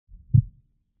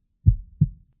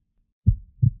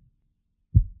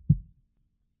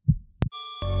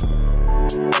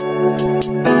It's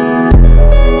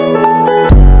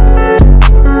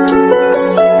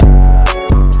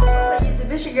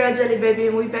your girl Jellybaby,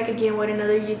 and we back again with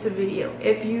another YouTube video.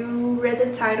 If you read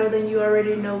the title, then you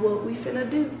already know what we finna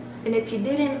do, and if you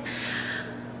didn't,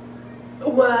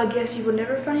 well, I guess you will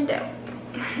never find out.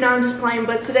 No, I'm just playing.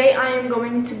 But today I am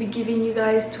going to be giving you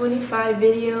guys 25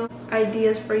 video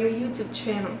ideas for your YouTube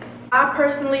channel. I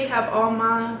personally have all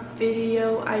my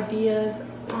video ideas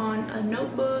on a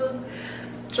notebook,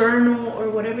 journal, or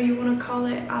whatever you want to call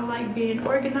it. I like being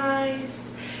organized.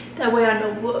 That way I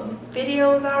know what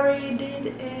videos I already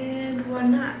did and what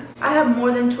not. I have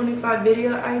more than 25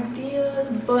 video ideas,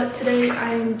 but today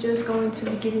I am just going to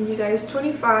be giving you guys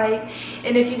 25.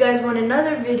 And if you guys want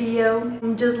another video,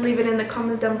 just leave it in the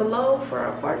comments down below for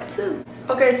a part 2.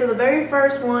 Okay, so the very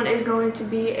first one is going to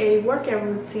be a workout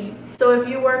routine. So if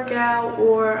you work out,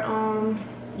 or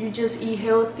you just eat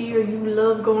healthy, or you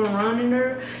love going running,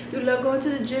 or you love going to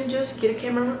the gym, just get a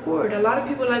camera and record. A lot of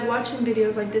people like watching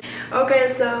videos like this. Okay,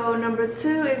 so number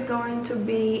 2 is going to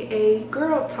be a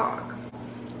girl talk.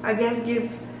 I guess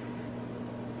give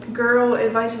girl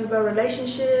advices about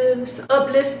relationships,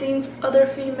 uplifting other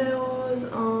females,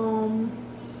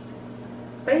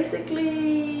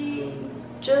 basically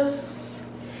just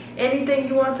anything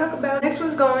you want to talk about. Next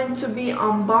one's going to be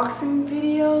unboxing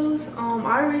videos.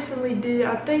 I recently did,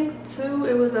 I think 2.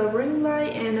 It was a ring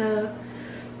light and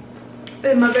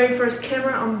my very first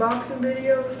camera unboxing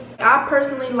video. I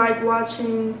personally like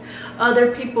watching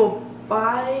other people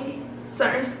buy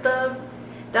certain stuff.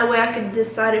 That way I can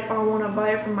decide if I want to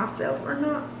buy it for myself or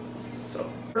not. So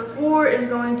number 4 is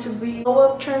going to be glow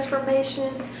up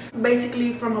transformation,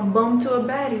 basically from a bum to a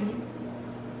baddie.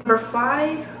 Number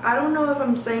 5, I don't know if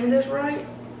I'm saying this right,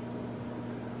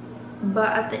 but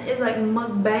I think it's like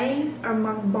mukbang or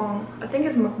mukbang. I think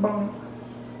it's mukbang.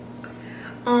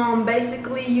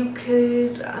 Basically you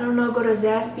could, I don't know, go to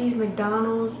Zaxby's,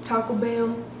 McDonald's, Taco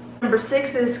Bell. Number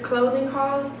 6 is clothing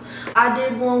hauls. I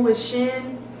did one with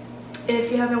Shin.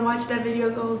 If you haven't watched that video,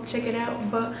 go check it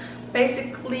out. But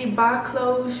basically buy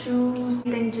clothes, shoes,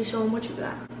 then just show them what you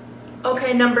got.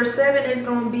 Okay, number 7 is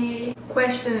going to be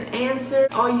question and answer.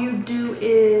 All you do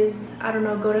is, I don't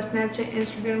know, go to Snapchat,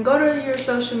 Instagram, go to your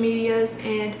social medias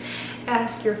and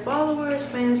ask your followers,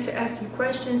 fans to ask you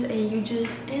questions, and you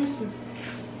just answer.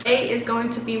 8 is going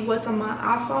to be what's on my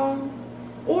iPhone,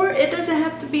 or it doesn't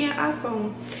have to be an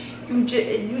iPhone. You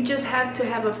just have to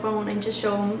have a phone and just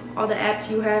show them all the apps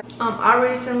you have. I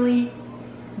recently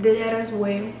did that as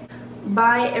well.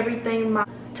 Buy everything my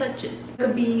touches. It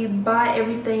could be buy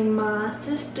everything my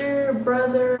sister,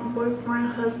 brother,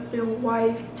 boyfriend, husband,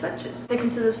 wife touches. Take them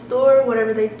to the store,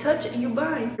 whatever they touch, you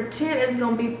buy. Number 10 is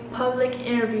going to be public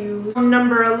interviews.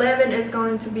 Number 11 is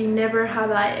going to be never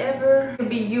have I ever. It could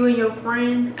be you and your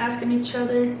friend asking each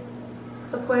other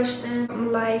a question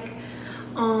like,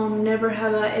 never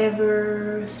have I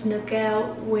ever snuck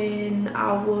out when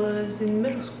I was in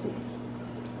middle school.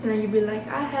 And then you'd be like,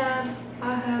 I have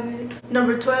it.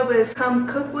 Number 12 is come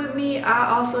cook with me.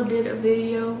 I also did a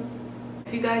video.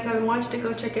 If you guys haven't watched it,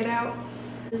 go check it out.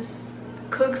 Just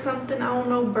cook something, I don't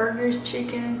know, burgers,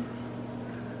 chicken,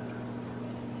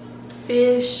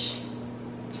 fish,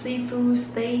 seafood,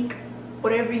 steak,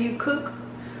 whatever you cook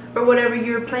or whatever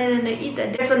you're planning to eat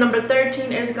that day. So number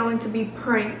 13 is going to be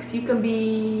pranks. You can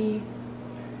be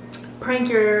prank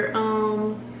your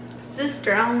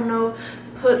sister, I don't know,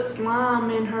 put slime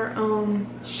in her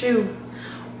shoe,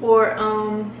 or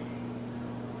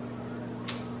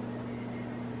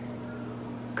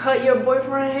cut your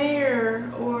boyfriend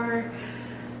hair, or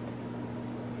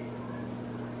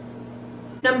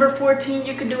number 14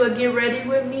 you could do a get ready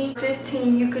with me.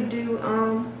 15 you could do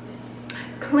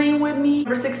clean with me.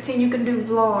 Number 16 you can do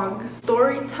vlogs.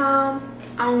 Story time,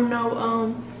 I don't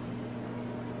know,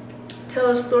 tell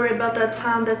a story about that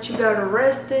time that you got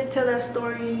arrested. Tell that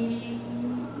story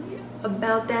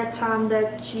about that time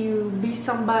that you beat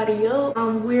somebody up.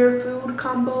 Weird food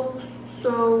combos,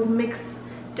 so mix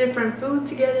different food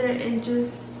together and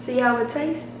just see how it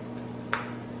tastes.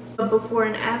 Before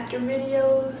and after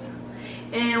videos,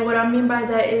 and what I mean by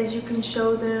that is you can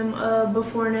show them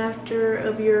before and after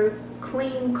of your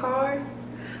clean car,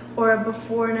 or a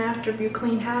before and after of your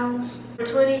clean house.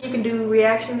 20 you can do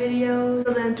reaction videos.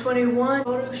 So then 21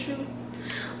 photo shoot.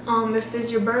 If it's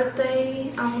your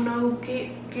birthday, I don't know, get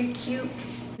cute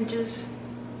and just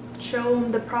show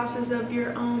them the process of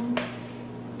your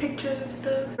pictures and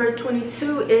stuff. For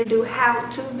 22 is do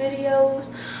how-to videos.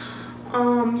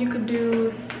 You could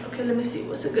do Okay, let me see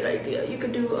what's a good idea. You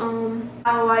could do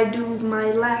how I do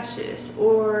my lashes,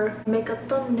 or make a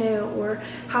thumbnail, or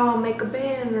how I make a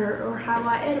banner, or how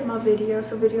I edit my videos,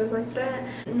 so videos like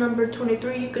that. Number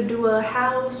 23, you could do a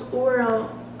house or a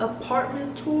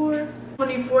apartment tour.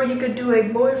 24, you could do a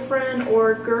boyfriend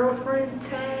or girlfriend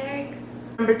tag.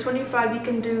 Number 25, you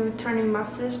can do turning my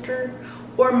sister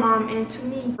or mom into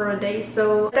me for a day.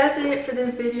 So that's it for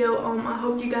this video. I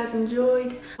hope you guys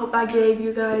enjoyed. Hope I gave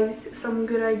you guys some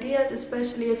good ideas,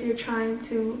 especially if you're trying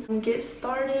to get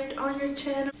started on your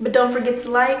channel. But don't forget to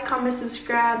like, comment,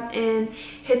 subscribe, and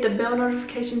hit the bell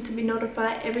notification to be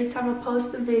notified every time I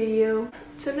post a video.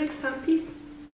 Till next time, peace.